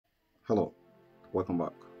Hello, welcome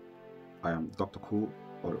back. I am Dr. Cool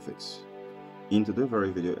Autofix. In today's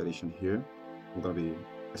very video edition here, I'm going to be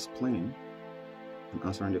explaining and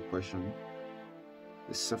answering the question,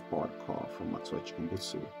 the self-powered car from Maxwell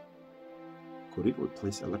Chikumbutso, could it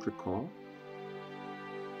replace electric car?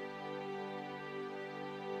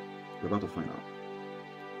 We're about to find out.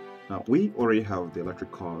 Now, we already have the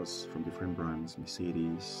electric cars from different brands,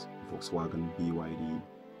 Mercedes, Volkswagen, BYD,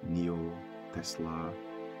 NIO, Tesla,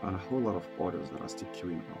 and a whole lot of others that are still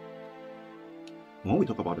queuing up. When we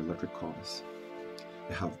talk about electric cars,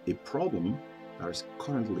 they have a problem that is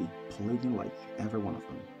currently plaguing like every one of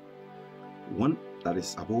them. One that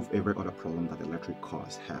is above every other problem that electric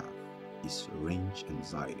cars have is range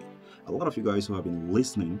anxiety. A lot of you guys who have been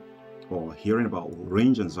listening or hearing about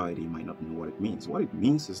range anxiety might not know what it means. What it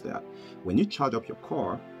means is that when you charge up your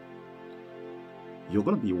car, you're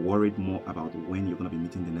going to be worried more about when you're going to be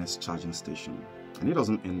meeting the next charging station. And it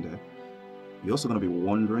doesn't end there. You're also going to be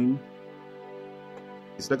wondering,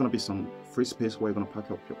 is there going to be some free space where you're going to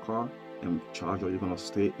park up your car and charge, or you're going to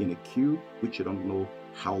stay in a queue, which you don't know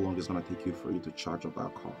how long it's going to take you for you to charge up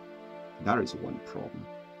that car. That is one problem.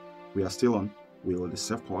 We are still on, will the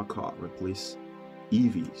self-powered car replace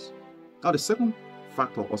EVs? Now, the second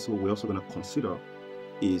factor we're also going to consider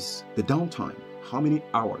is the downtime. How many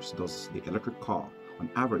hours does the electric car on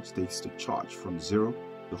average takes to charge from 0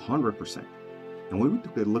 to 100%? And when we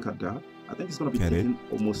took a look at that, I think it's going to be taking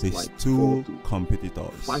almost these like two 4 to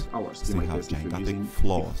competitors 5 hours. still have gigantic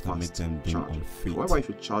flaws that make them being unfit. However, if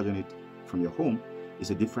you're charging it from your home, it's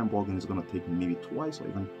a different ballgame. It's going to take maybe twice or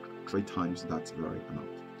even 3 times that very amount.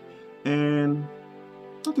 And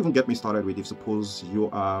don't even get me started with, if suppose you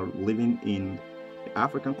are living in an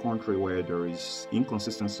African country where there is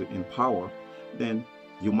inconsistency in power, then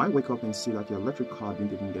you might wake up and see that your electric car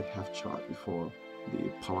didn't even get half charged before the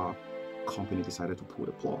power company decided to pull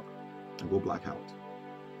the plug and go blackout.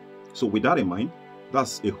 So with that in mind,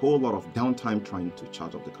 that's a whole lot of downtime trying to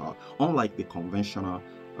charge up the car, unlike the conventional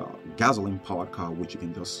gasoline powered car, which you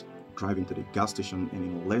can just drive into the gas station and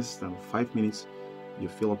in less than 5 minutes you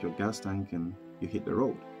fill up your gas tank and you hit the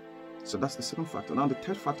road. So that's the second factor. Now the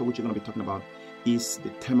third factor, which you're going to be talking about, is the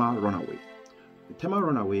thermal runaway. The thermal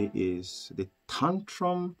runaway is the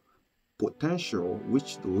tantrum potential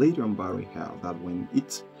which the lithium battery have, that when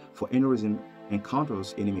it for any reason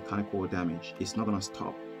encounters any mechanical damage, it's not going to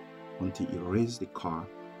stop until it raises the car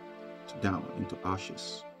down into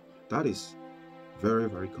ashes. That is very,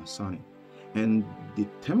 very concerning. And the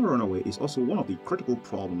thermal runaway is also one of the critical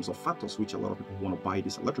problems or factors which a lot of people who want to buy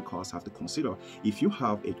these electric cars have to consider. If you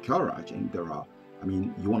have a garage and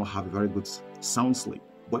you want to have a very good sound sleep,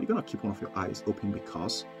 but you're going to keep one of your eyes open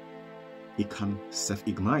because it can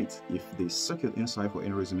self-ignite if the circuit inside, for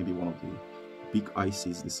any reason, maybe one of the big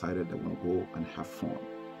ICs decided they want to go and have fun.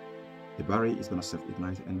 The battery is going to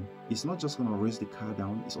self-ignite, and it's not just going to raise the car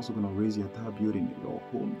down, it's also going to raise the entire building, your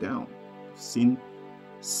home down. I've seen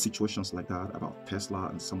situations like that about Tesla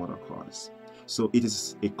and some other cars. So it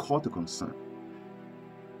is a call to concern.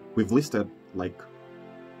 We've listed like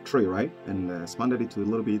 3, right? And expanded it to a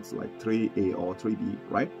little bit like 3A or 3B,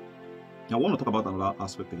 right? Now I want to talk about another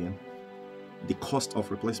aspect again. The cost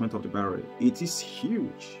of replacement of the battery. It is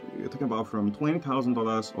huge. You're talking about from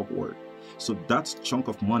 $20,000 upward. So that chunk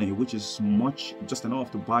of money, which is just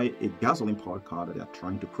enough to buy a gasoline powered car that they are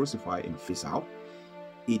trying to crucify and phase out,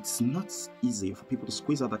 it's not easy for people to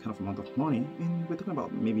squeeze out that kind of amount of money. And we're talking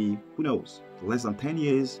about maybe, who knows, less than 10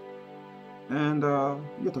 years. And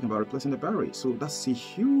you're talking about replacing the battery. So that's a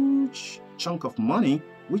huge chunk of money,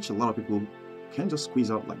 which a lot of people can just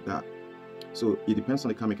squeeze out like that. So it depends on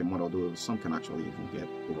the car make and model, though some can actually even get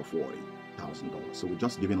over $40,000. So we're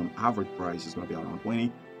just giving an average price is going to be around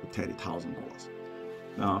 $20,000 to $30,000.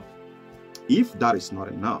 Now, if that is not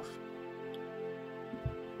enough,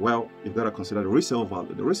 well, you've got to consider the resale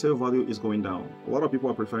value. The resale value is going down. A lot of people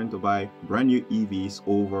are preferring to buy brand new EVs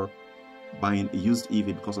over buying a used EV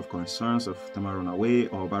because of concerns of thermal runaway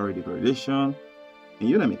or battery degradation, and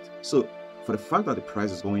you name it. So for the fact that the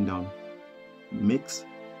price is going down makes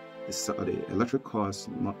the electric cars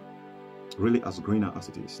not really as greener as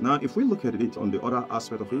it is. Now, if we look at it on the other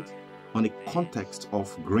aspect of it, on the context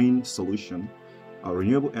of green solution,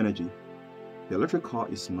 renewable energy, the electric car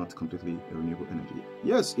is not completely a renewable energy.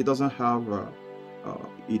 Yes, it doesn't have,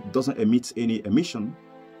 it doesn't emit any emission,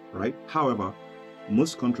 right? However,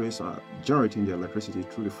 most countries are generating their electricity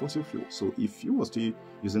through the fossil fuel. So if you were still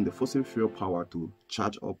using the fossil fuel power to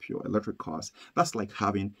charge up your electric cars, that's like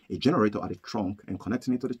having a generator at the trunk and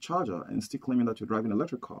connecting it to the charger and still claiming that you're driving an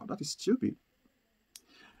electric car. That is stupid.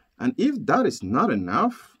 And if that is not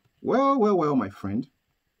enough, well, my friend,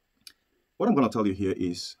 What I'm going to tell you here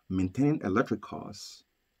is maintaining electric cars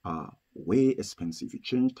are way expensive. You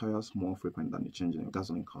change tires more frequent than you change in your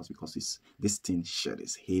gasoline cars because this thing shed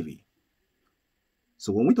is heavy.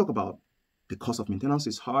 So when we talk about the cost of maintenance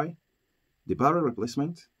is high, the battery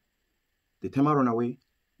replacement, the thermal runaway,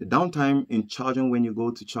 the downtime in charging when you go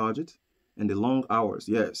to charge it, and the long hours,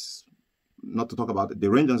 yes, not to talk about the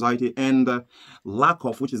range anxiety, and the lack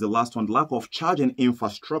of, which is the last one, lack of charging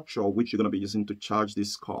infrastructure which you're going to be using to charge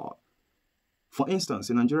this car. For instance,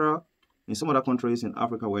 in Nigeria, in some other countries in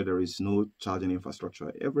Africa where there is no charging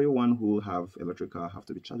infrastructure, everyone who have electric car have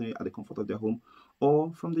to be charging it at the comfort of their home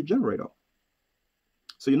or from the generator.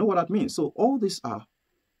 So you know what that means. So all these are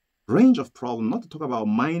range of problems, not to talk about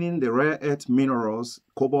mining the rare earth minerals,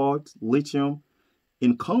 cobalt, lithium.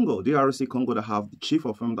 In Congo, DRC Congo, they have the chief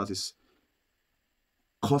of them that is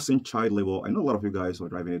causing child labor. I know a lot of you guys who are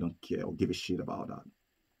driving, they don't care or give a shit about that.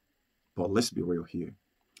 But let's be real here.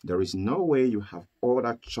 There is no way you have all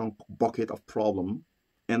that chunk bucket of problem,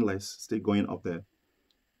 endless, still going up there.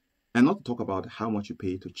 And not to talk about how much you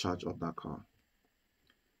pay to charge up that car.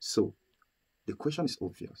 So the question is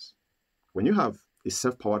obvious. When you have a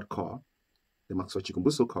self-powered car, the Maxwell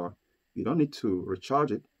Chikumbutso car, you don't need to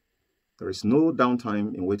recharge it. There is no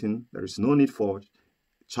downtime in waiting. There is no need for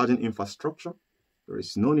charging infrastructure. There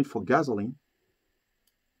is no need for gasoline.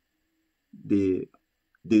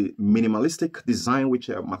 The minimalistic design which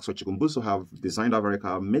Maxwell Chikumbutso have designed our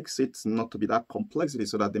car makes it not to be that complexity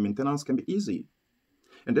so that the maintenance can be easy.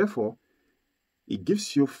 And therefore, it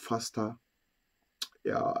gives you faster,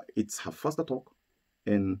 it's a faster torque,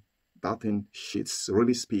 and that thing shits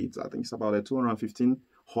really speeds. I think it's about a 215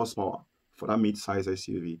 horsepower for that mid-size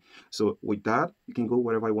SUV. So with that, you can go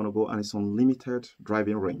wherever you want to go, and it's unlimited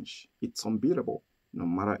driving range. It's unbeatable. No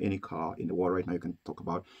matter any car in the world right now you can talk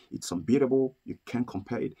about, it's unbeatable. You can't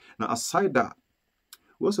compare it. Now, aside that,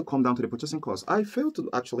 we also come down to the purchasing cost. I failed to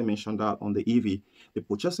actually mention that on the EV. The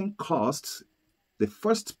purchasing cost, the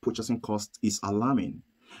first purchasing cost is alarming.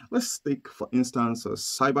 Let's take, for instance, a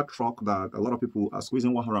Cybertruck that a lot of people are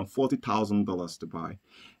squeezing $140,000 to buy.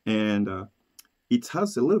 And it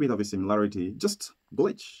has a little bit of a similarity, just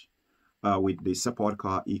glitch. With the self-powered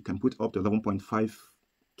car, it can put up to 11.5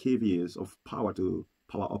 kVA of power to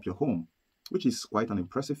power up your home, which is quite an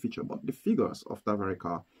impressive feature. But the figures of that very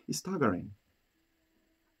car is staggering.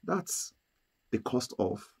 That's the cost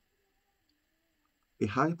of a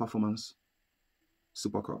high-performance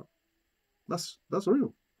supercar. That's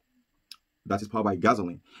real. That is powered by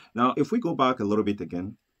gasoline. Now, if we go back a little bit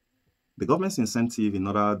again, the government's incentive in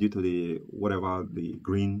order, due to the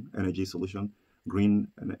green energy solution, green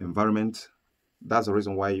environment, that's the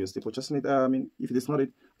reason why you're still purchasing it. I mean, if it is not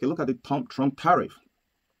it, okay, look at the Trump tariff,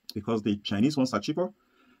 because the Chinese ones are cheaper,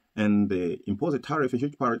 and they impose a tariff, a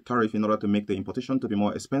huge tariff, in order to make the importation to be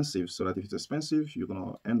more expensive, so that if it's expensive, you're going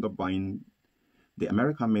to end up buying the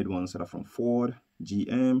American-made ones that are from Ford,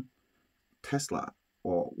 GM, Tesla,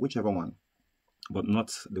 or whichever one, but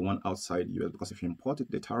not the one outside US, because if you import it,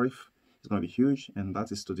 the tariff is going to be huge, and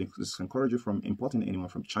that is to discourage you from importing anyone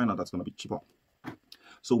from China that's going to be cheaper.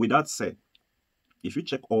 So with that said, if you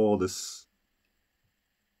check all this,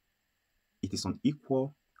 it is on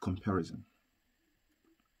equal comparison.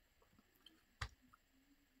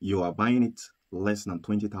 You are buying it less than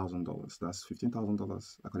 $20,000. That's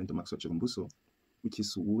 $15,000 according to Maxwell Chikumbutso, which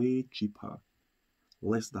is way cheaper,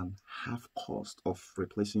 less than half cost of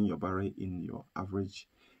replacing your battery in your average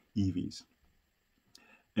EVs.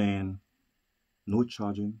 And no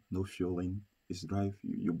charging, no fueling. It's drive.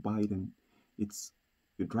 You buy it and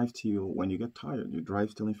you drive till when you get tired. You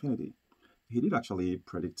drive till infinity. He did actually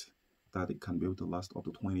predict that it can be able to last up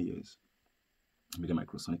to 20 years with a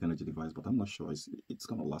microsonic energy device, but I'm not sure it's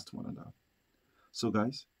going to last more than that. So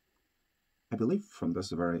guys, I believe from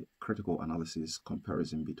this very critical analysis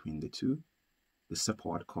comparison between the two, the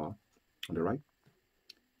self-powered car on the right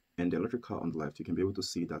and the electric car on the left, you can be able to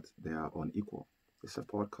see that they are unequal. The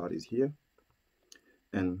self-powered car is here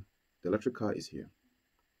and the electric car is here.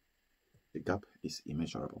 The gap is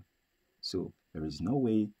immeasurable. So there is no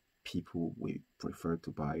way people will prefer to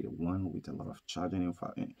buy the one with a lot of charging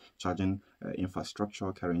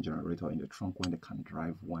infrastructure, carrying generator in the trunk, when they can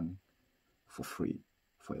drive one for free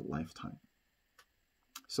for a lifetime.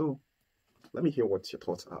 So let me hear what your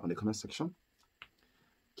thoughts are on the comment section.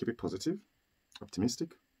 Keep it positive,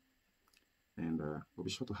 optimistic, and we'll be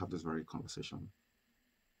sure to have this very conversation.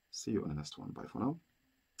 See you on the next one. Bye for now.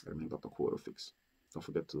 I remain Dr. Fix. Don't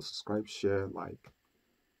forget to subscribe, share, like,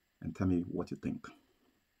 and tell me what you think.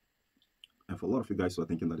 And for a lot of you guys who are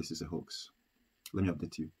thinking that this is a hoax, let me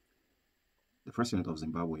update you. The president of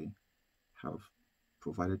Zimbabwe have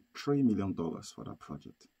provided $3 million for that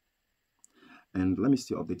project. And let me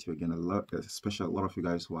still update you again, especially a lot of you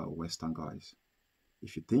guys who are Western guys.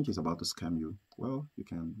 If you think it's about to scam you, well, you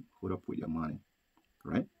can hold up with your money,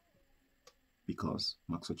 right? Because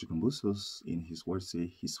Maxwell Chikumbutso, in his words,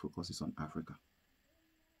 say his focus is on Africa.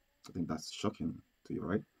 I think that's shocking to you,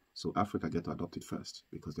 right? So Africa get to adopt it first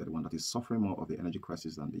because they're the one that is suffering more of the energy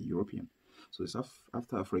crisis than the European. So it's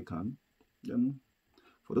after African. Then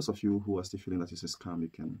for those of you who are still feeling that it's a scam,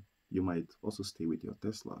 you might also stay with your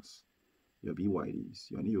Teslas, your BYDs,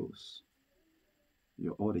 your Neos,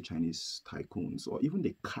 your all the Chinese tycoons, or even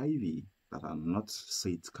the Kyrie that are not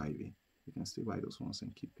said Kyrie. You can still buy those ones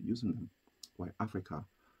and keep using them. While Africa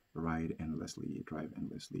drive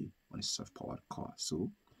endlessly on a self-powered car.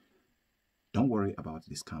 So don't worry about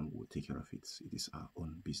this scam. We'll take care of it. It is our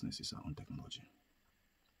own business. It's our own technology.